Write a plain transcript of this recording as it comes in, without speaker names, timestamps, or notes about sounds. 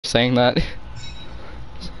saying that.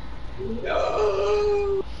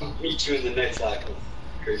 No. Meet you in the next cycle.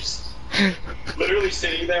 Curse. Literally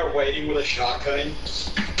sitting there waiting with a shotgun.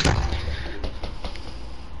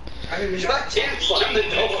 I mean, I can't slam the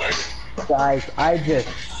door. Guys, I just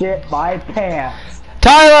shit my pants.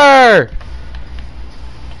 Tyler!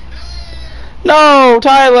 No,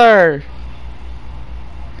 Tyler!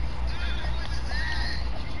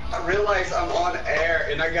 I realize I'm on air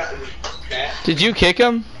and I got that. Did you kick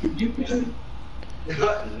him?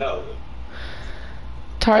 No.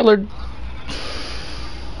 Tyler.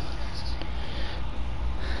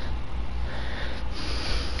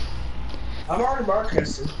 I'm already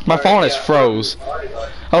broadcasting. My phone is froze.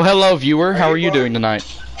 Oh, hello, viewer. How are you doing tonight?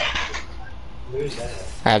 Who's that?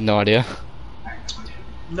 I have no idea.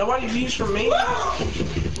 Nobody views from me.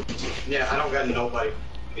 Yeah, I don't got nobody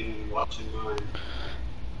watching mine.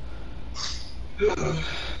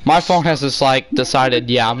 My phone has just like decided,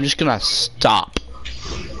 yeah, I'm just gonna stop.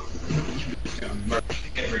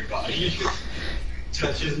 Everybody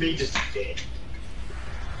touches me just dead.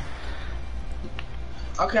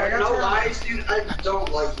 Okay, I got No to lies, dude. I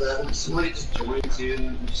don't like that. When somebody just joins in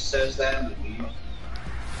and just says that and leaves.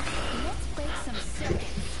 Let's break some circuits.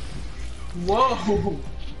 Whoa.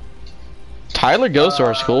 Tyler goes to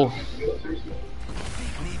our school.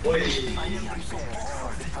 Wait.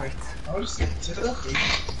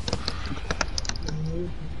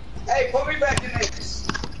 Hey, put me back in this.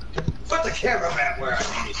 Put the camera back where I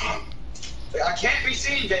can be seen. I can't be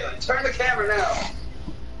seen, Jalen. Turn the camera now.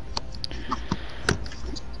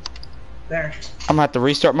 There. I'm gonna have to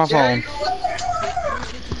restart my phone.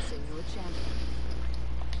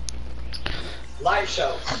 Live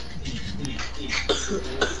show.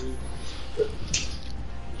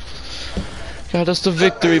 Got us the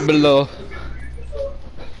victory below.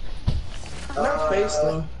 Not face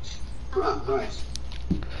though. Nice.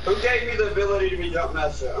 Who gave me the ability to be jump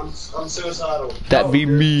master? I'm suicidal. That be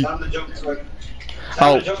me. Time to jump to our,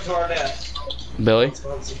 Oh. to jump to our death. Billy?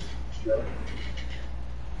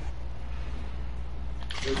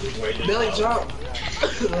 Billy, jump.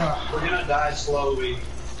 We're gonna die slowly.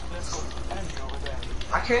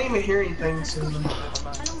 I can't even hear anything, Susan.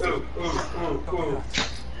 Ooh, ooh, ooh, ooh.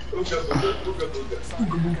 Ooga, ooga, ooga,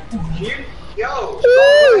 ooga. You, yo,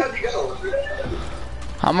 where have you go?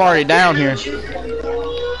 I'm already down here.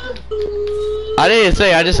 I didn't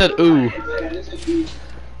say, I just said ooh. Hey,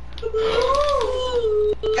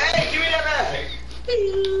 give me that bag!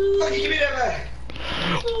 Fucking give me that bag!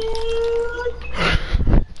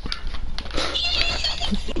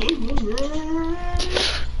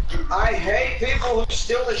 I hate people who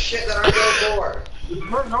steal the shit that I go for.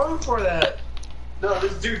 We're going for that. No,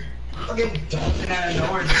 this dude fucking jumping out of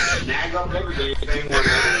nowhere and snag up everything.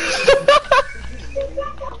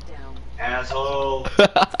 Asshole.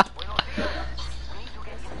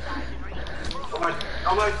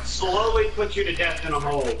 I'm gonna slowly put you to death in a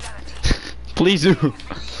hole. Please do.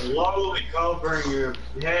 Slowly covering your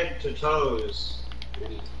head to toes.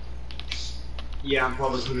 Yeah, I'm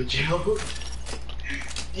probably going to jail.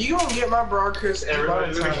 You gonna get my broadcast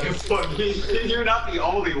Everybody's gonna get demonetized. fucking. You're not the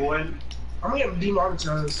only one. I'm gonna get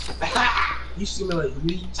demonetized. You simulate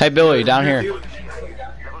weeds. Hey Billy, down here.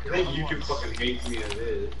 I think YouTube fucking hates me as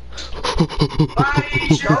is.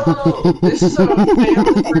 No, this is a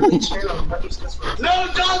family-friendly channel. No,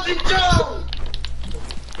 Dalton, Joe!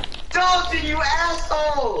 Dalton, you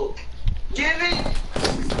asshole! Give it!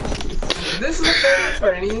 This is a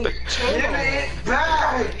family-friendly Give channel. it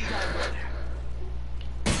back!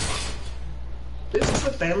 This is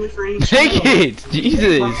a family-friendly channel. Take it!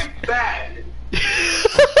 Jesus! Fucking bad!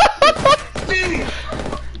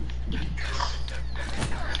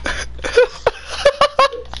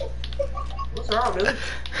 What's wrong, Billy?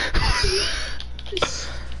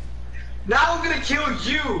 Now I'm gonna kill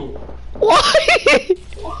you! Why?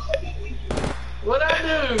 What'd I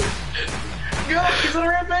do? Go! He's on a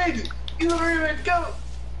rampage! He's on a rampage! Go!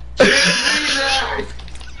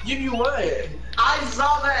 Give you what? I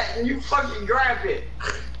saw that and you fucking grabbed it!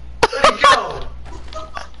 Where'd it go?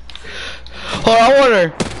 Hold on, I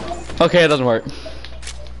wonder. Okay, it doesn't work.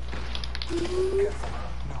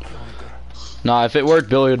 Nah, if it worked,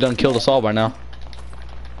 Billy would have done killed us all by now.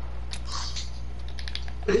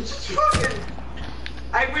 It's fucking...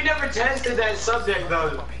 we never tested that subject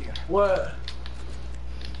though. What?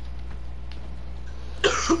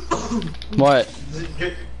 What?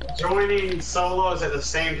 Joining solos at the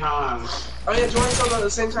same time. Oh yeah, join something at the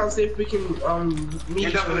same time, see if we can, meet End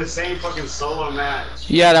each up in other. the same fucking solo match.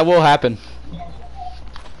 Yeah, that will happen.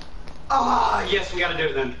 Ah, yes, we gotta do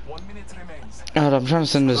it then. 1 minute remains. God, I'm trying to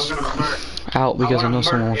send this I'm gonna murder. out because I know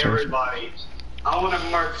someone wants to. everybody. I want to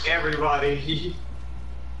mark everybody.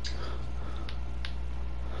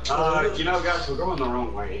 You know, guys, we're going the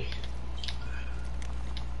wrong way.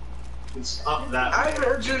 It's up that way. I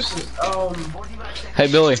introduced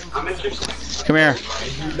Hey Billy, I'm interested. come here.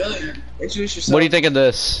 Billy. Introduce yourself. What do you think of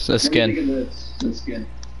this skin? There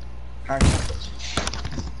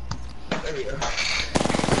we go.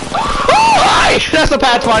 Oh, that's the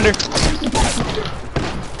Pathfinder.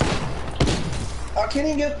 Oh, can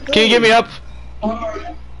you get? Can you get me up,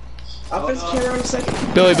 I'll fix the camera in a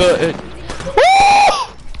second. Billy? Billy.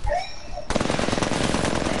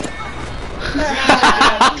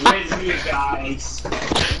 Guys,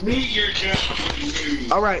 meet your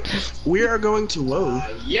gentleman. All right, we are going to load.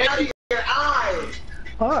 Yeah, your eyes.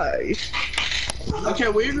 Hi. Okay,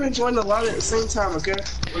 we're going to join the lobby at the same time. Okay.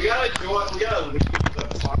 We gotta join. We gotta leave the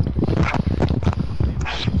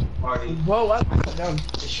party. Whoa, what? Down.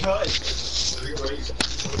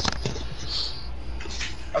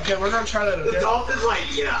 Okay, we're gonna try that. The Okay? Dolphin's like,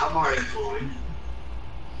 yeah, I'm already going.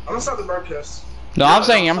 I'm gonna stop the broadcast. No, I'm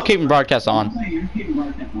saying I'm keeping broadcast on.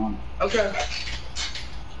 Okay.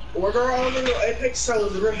 We're going on the Apex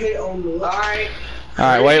Sellers. We're hit on the left. Alright. All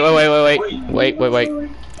right, wait.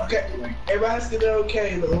 Okay. Everybody has to do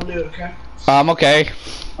okay, and then we'll do it. Okay.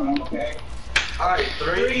 Okay. Alright,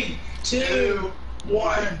 3, 2,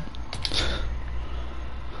 1.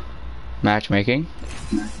 Matchmaking.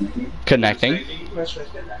 Connecting.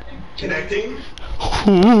 Connecting.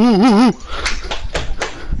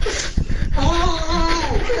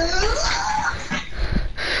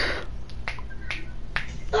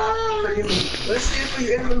 Let's see if we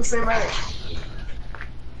end in the same match.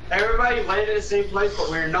 Everybody land in the same place, but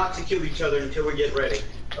we're not to kill each other until we get ready.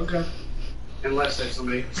 Okay. Unless there's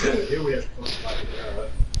somebody. Here we have.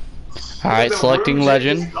 All right, selecting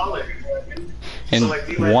legend in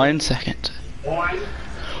Selecting legend. 1 second. 1.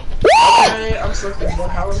 Okay, I'm selecting one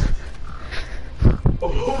Howard.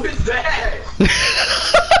 Who is that?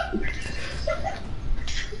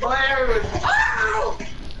 Blair. Wow.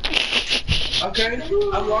 Okay,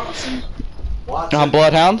 I'm Watson. I'm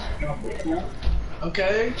Bloodhound.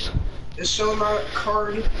 Okay. It's showing my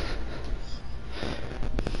card.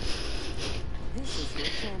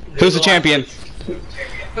 Who's the champion?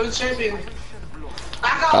 Who's the champion?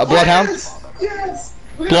 Bloodhound. Yes!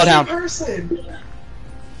 We got Bloodhound. the same person.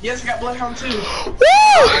 Yes, I got Bloodhound too.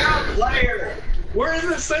 Woo! Blair. We're in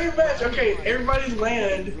the same match. Okay, everybody's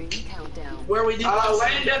land. Where we did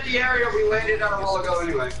Landed at the area we landed at a while ago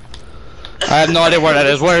anyway. I have no idea where that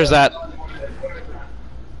is. Where is that?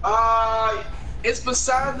 It's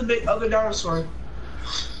beside the big other dinosaur.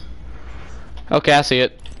 Okay, I see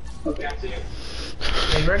it. Okay,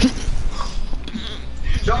 you ready?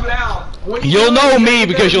 Jump down. You'll know me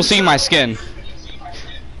because you'll see my skin.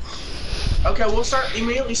 Okay, we'll start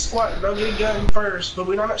immediately squatting. They'll get a gun first, but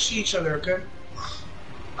we don't shoot each other, okay?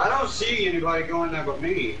 I don't see anybody going there but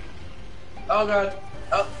me. Oh god.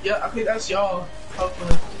 Oh, yeah, I think that's y'all.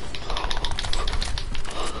 Hopefully.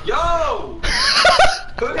 Yo!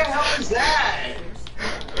 Who the hell is that?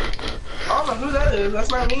 I don't know who that is. That's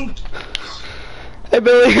not me. Hey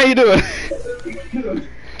Billy, how you doing?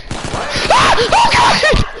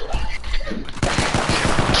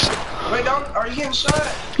 Wait, are you getting shot?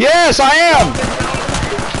 Yes, I am.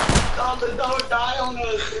 Don't die on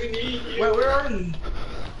us. We need you. Wait, where are you?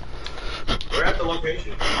 We're at the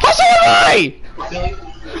location. Oh, so am I! Billy?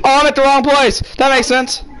 Oh, I'm at the wrong place. That makes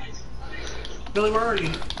sense. Billy, where are you?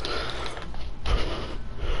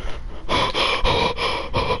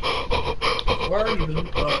 Where are you, Billy?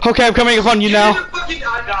 Okay, I'm coming upon you now.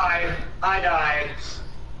 I died.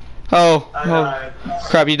 Oh, I died.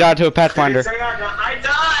 crap, you died to a Pathfinder. I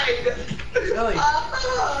died. Billy.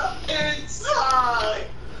 Inside.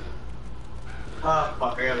 Oh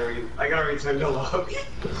fuck! I gotta return to lobby.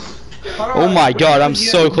 Oh my god, I'm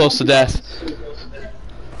so close to death.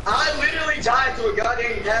 I literally died to a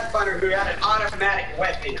goddamn Pathfinder who had an automatic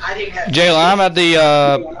weapon. I didn't have. Jayla, I'm at the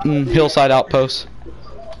hillside outpost.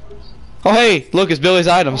 Oh hey, look, it's Billy's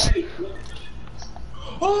items.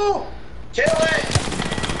 Oh! Kill it!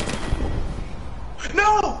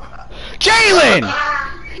 No! Jalen!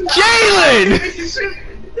 Jalen!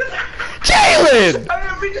 Jalen! I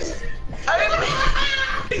didn't mean to. I didn't mean to.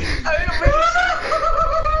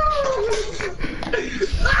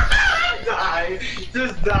 Die!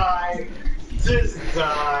 Just die! Just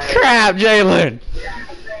die! Crap, Jalen!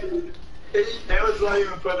 That was not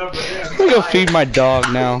even put up with him. I'm gonna go feed my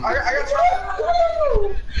dog now. I got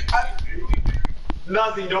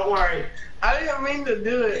Nothing, don't worry. I didn't mean to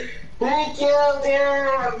do it. Who killed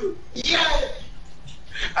him? Yes!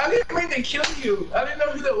 I didn't mean to kill you. I didn't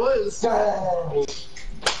know who that was.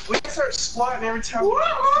 We can start squatting every time.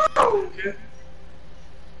 Okay.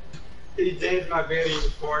 He did my video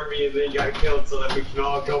for me and then got killed so that we can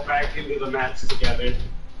all go back into the match together.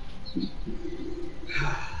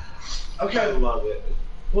 Okay. I love it.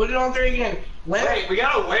 Put it on 3 again. Wait, we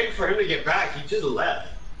gotta wait for him to get back. He just left.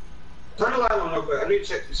 Turn the light on real quick. I need to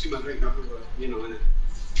check to see my drink number, you know, in it.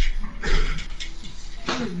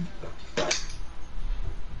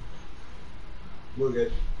 We're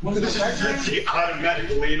good. Was it a second? She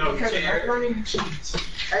automatically lean on the Okay, chair. macaroni and cheese.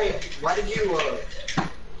 Hey, why did you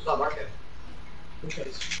stop market?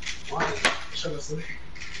 Because Why? shut us in.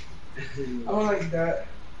 I don't like that.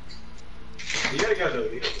 You gotta go to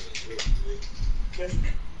the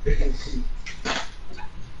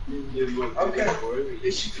Okay.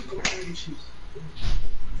 Did she cook macaroni and cheese?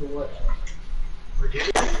 For what? Forget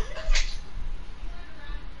it.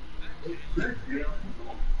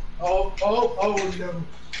 Oh no.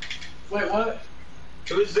 Wait, what?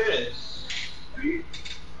 Who's this? Can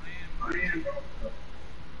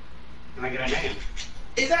I get a name?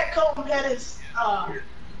 Is that Colton Pettis?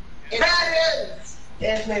 Pettis!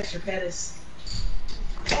 That's Mr. Pettis.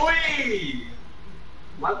 Please!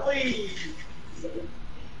 My please!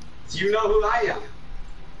 Do you know who I am?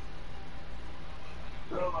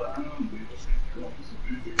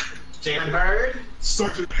 Dan Bird?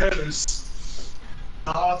 Sergeant Pettis.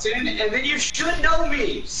 Dalton, and then you should know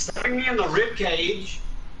me! Stabbing me in the rib cage.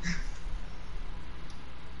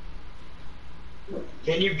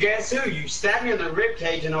 Can you guess who? You stabbed me in the rib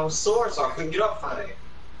cage and I was sore, so I couldn't get up Friday.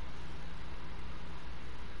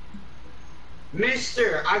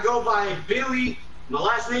 Mister, I go by Billy, my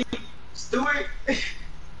last name, Stewart.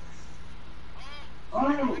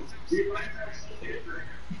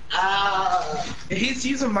 He's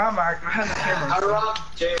using my mic. I have a camera. I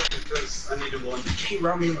robbed Jay because I needed one. He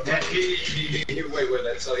robbed me. And wait,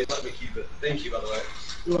 that's so he let me keep it. Thank you, by the way.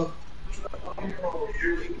 Well,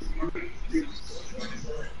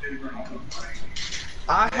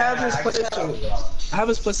 I have his PlayStation. I have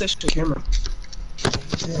his PlayStation camera.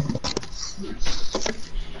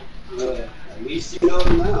 At least you know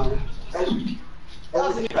him now.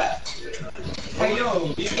 How's he back? Hey,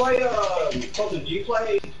 yo, do you play, Colton, do you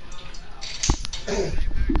play?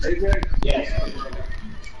 Yes.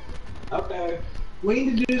 Okay. We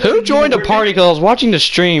need to do. Who joined a party? Cause I was watching the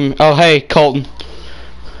stream. Oh, hey, Colton.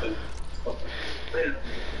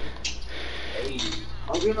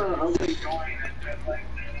 I'm gonna join and like.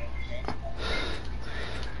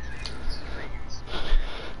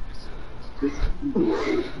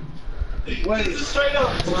 Wait, Straight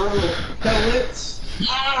up, bro. the lips.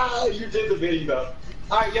 Ah, you did the video.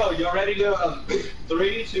 Alright, yo, y'all ready to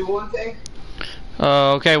 3, 2, 1 thing?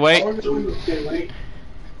 Okay, wait.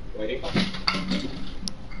 Waiting.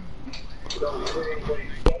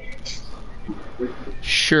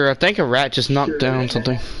 Sure, I think a rat just knocked down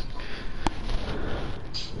something.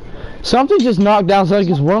 Something just knocked down something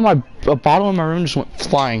because a bottle in my room just went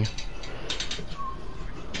flying.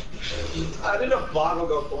 How did a bottle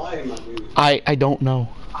go flying, my dude? I don't know.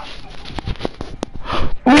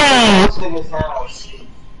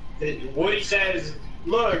 Woody says,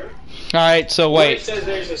 look. Alright, so Woody wait. says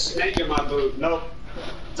there's a snake in my boot. Nope.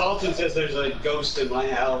 Dalton says there's a ghost in my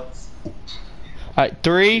house. Alright,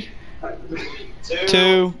 3,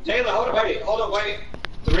 2, Taylor, hold on, wait.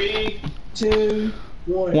 3, 2,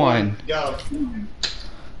 1. 1. go.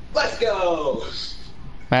 Let's go.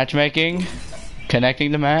 Matchmaking.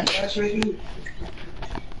 Connecting the match. That's right.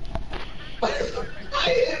 I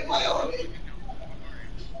hit my own.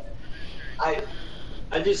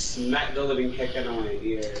 I just smacked the living heck out of my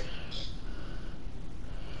ear.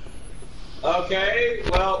 Okay,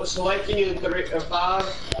 well, selecting in 3, 5,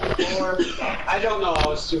 4. I don't know. I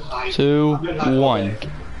was too high. 2, I've been high all 1. day.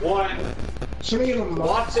 1. Should we give him a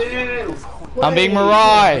Watson. I'm being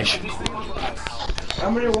Mirage.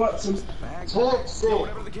 I'm gonna watch some.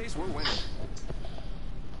 Whatever the case, we're winning.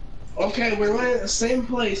 Okay, we're winning at the same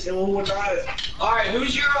place and we'll drive it. Alright,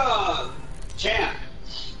 who's your champ?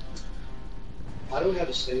 I don't have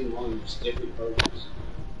the same one, just different versions.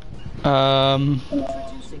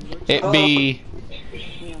 It be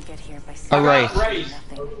We don't get here by a Wraith. Wraith.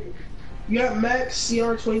 You got Max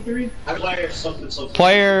CR23? I play something.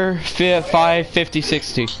 Player 5, 50,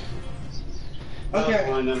 60.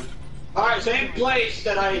 Okay. Alright, same place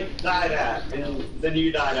that I died at, and then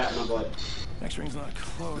you died at, my boy. Next ring's not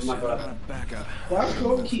close. My I'm brother. gonna back up. Well, that's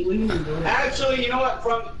cool. Keep leaving the door. Actually, you know what?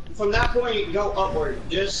 From that point, you can go upward,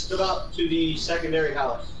 just about to the secondary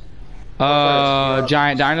house.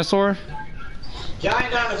 Giant dinosaur.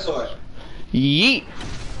 Giant dinosaur. Yeet.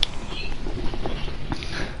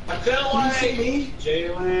 I feel Can you see like me?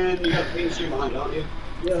 Jalen, you got pink shoe behind, don't you?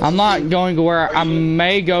 Yes. I'm not going to where I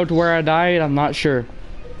may go to where I died. I'm not sure.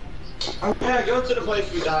 Yeah, go to the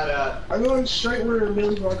place we died at. I'm going straight where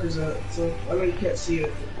Millie's marker's at, so I know you can't see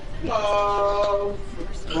it. No,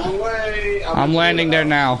 wrong way. I'm landing there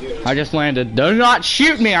now. I just landed. Do not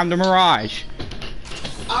shoot me. I'm the Mirage.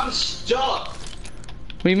 I'm stuck.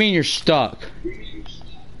 What do you mean you're stuck?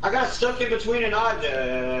 I got stuck in between an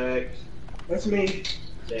object. That's me.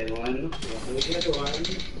 Jalen, welcome to the one.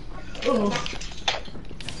 Oh.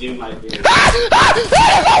 You might be.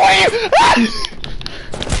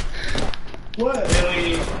 What?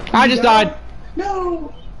 Really? I just died.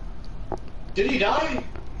 No! Did he die?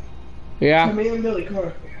 Yeah, Me and Millie, come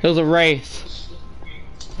on. it was a race.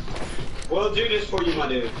 We'll do this for you, my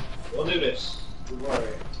dude. We'll do this. Don't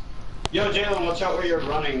worry. Yo, Jalen, watch out where you're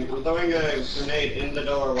running. I'm throwing a grenade in the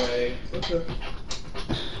doorway. Okay.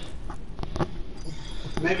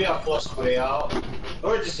 Maybe I'll flush somebody out.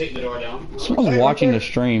 Or just take the door down. Someone's watching the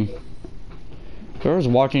stream. Whoever's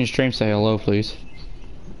watching the stream, say hello, please.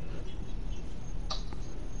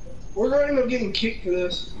 We're going to end up getting kicked for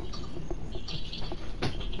this.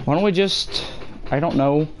 Why don't we just, I don't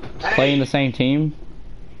know, play in the same team?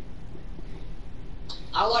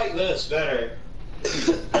 I like this better.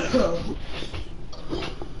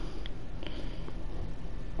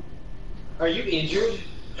 Are you injured?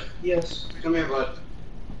 Yes. Come here, bud.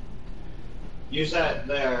 Use that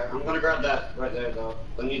there. I'm gonna grab that right there, though.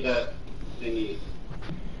 I need that thingy.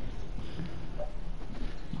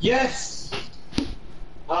 Yes!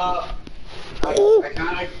 I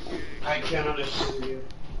can't understand you.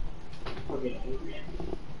 Okay.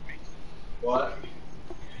 What?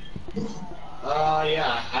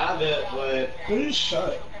 Yeah, I have it, but Who just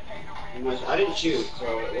shot it? I didn't shoot, so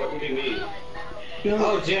what do you mean? You know,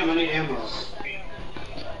 Oh, damn, I need ammo.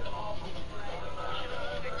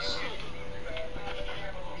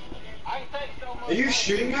 Are you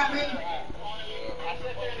shooting at me?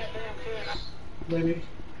 maybe.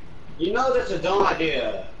 You know that's a dumb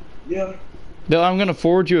idea. Yeah. Bill, I'm gonna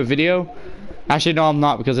forward you a video. Actually, no, I'm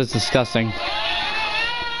not because it's disgusting.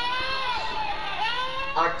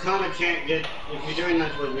 I kinda can't get, if you're doing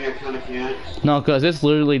that with me, I kinda can't. No, because it's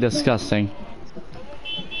literally disgusting.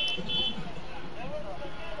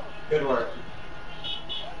 Good work.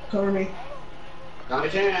 Cover me. Kinda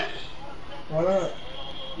can't. Why not?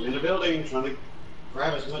 I'm in the building trying to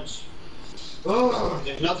grab as much. Oh,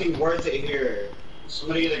 there's nothing worth it here.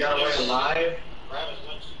 Somebody either got away alive. Grab as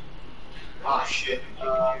much. Ah, shit.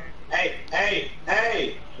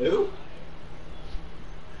 Hey! Who?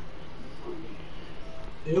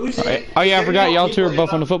 Who's it? Oh yeah, I forgot y'all two are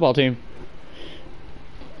both on the football team.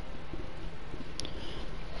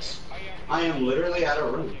 I am literally out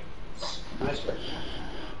of room. Nice work.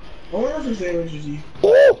 I wonder if this damages you.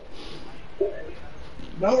 Ooh!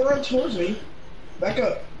 Don't run towards me. Back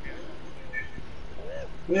up.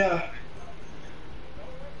 Yeah.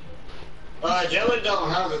 Jalen don't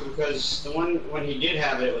have it because the one, when he did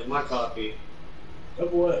have it, it was my copy.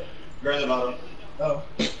 Of what? Right at the bottom. Oh.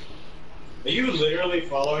 Are you literally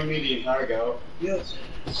following me the entire go? Yes.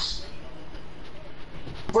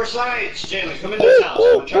 For science, Jalen, come in this house.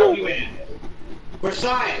 I'm trying you in. For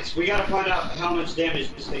science, we gotta find out how much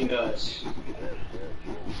damage this thing does.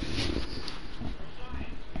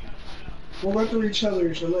 We'll run through each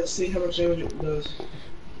other, so let's see how much damage it does.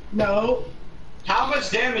 No. How much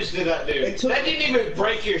damage did that do? That didn't even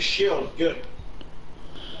break your shield. Good.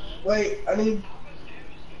 Wait, I need...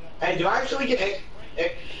 Hey, do I actually get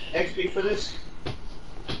XP for this?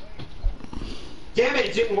 Damn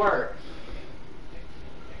it didn't work.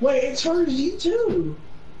 Wait, it turns you too.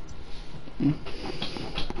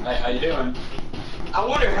 Hey, how you doing? I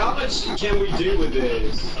wonder how much can we do with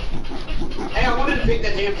this? Hey, I wanted to pick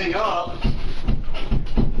that damn thing up.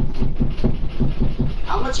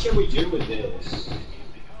 How much can we do with this?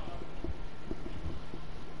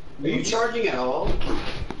 Are you charging at all?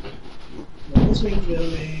 This means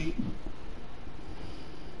Billy.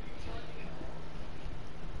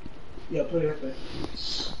 Yeah, put it up there.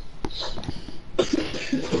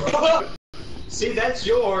 See, that's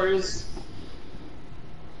yours.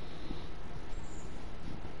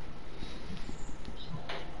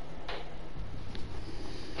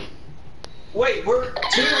 Wait, we're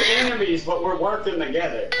two enemies, but we're working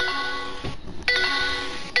together.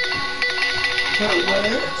 Wait,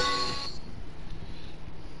 what?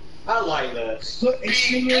 I like this. Put a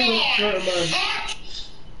single in front of mine.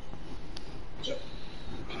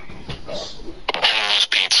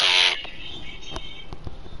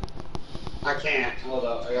 I can't. Hold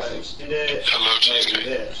up. I gotta extend it. Hello, Like Cheapskates.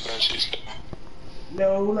 this.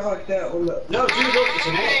 No, not like that. On the No, dude, look, it's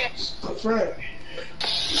an X. front.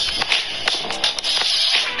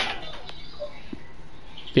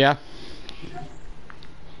 Yeah.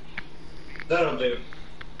 That'll do.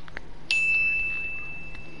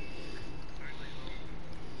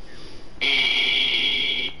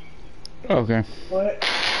 Okay. What?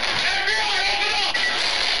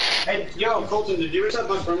 Hey, yo, Colton, did you accept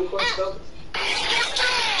my friend request though?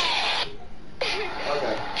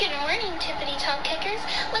 Okay. Good morning, Tippity Top Kickers.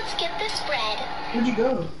 Let's get this bread. Where'd you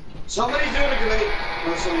go? Somebody's doing a great.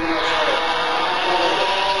 Or someone else.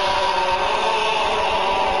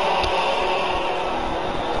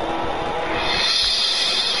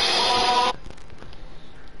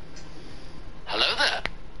 Hello there.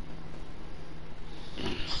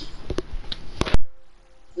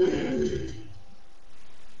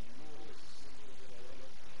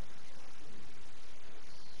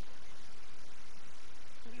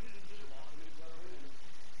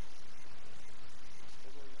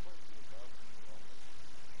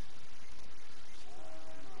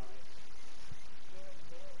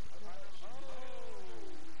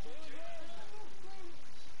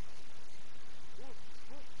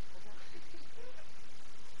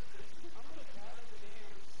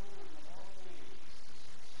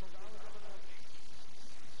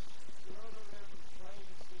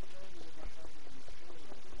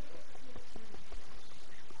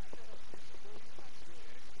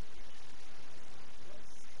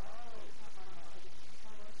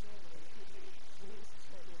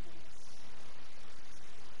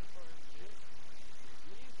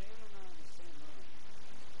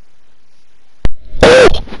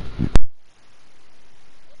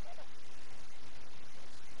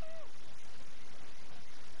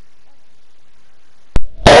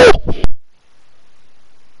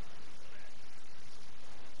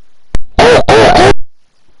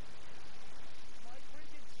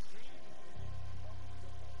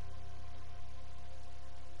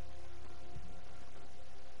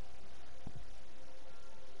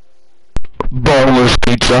 Boneless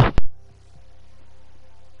pizza.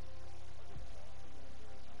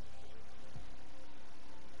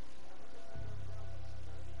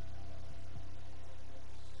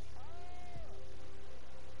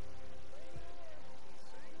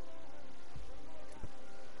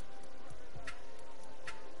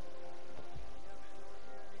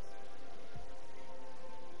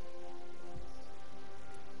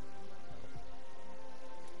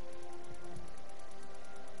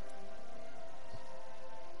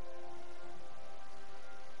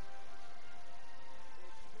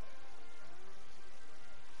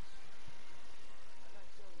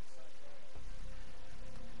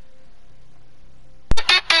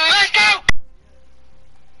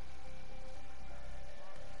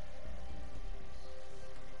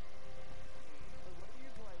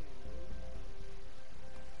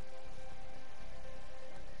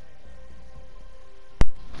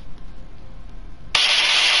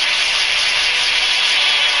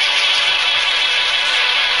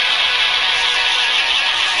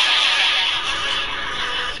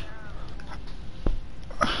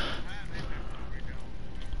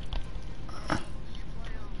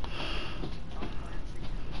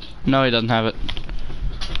 No, he doesn't have it.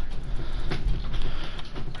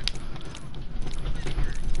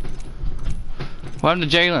 What happened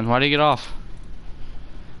to Jalen? Why'd he get off?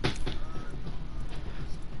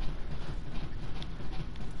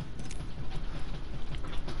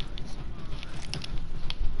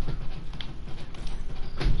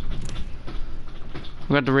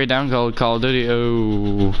 We got to read down Call of Duty.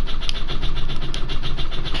 Oh.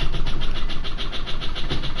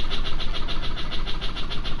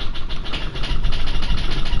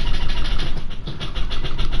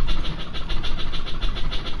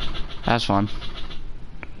 That's fun.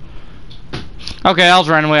 Okay, I was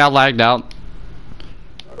randomly lagged out.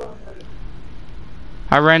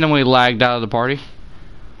 I randomly lagged out of the party.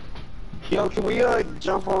 Yo, can we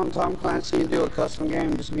jump on Tom Clancy and do a custom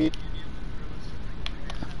game? Just me.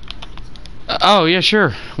 Oh yeah, sure.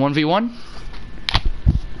 1v1.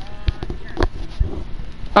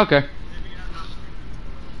 Okay.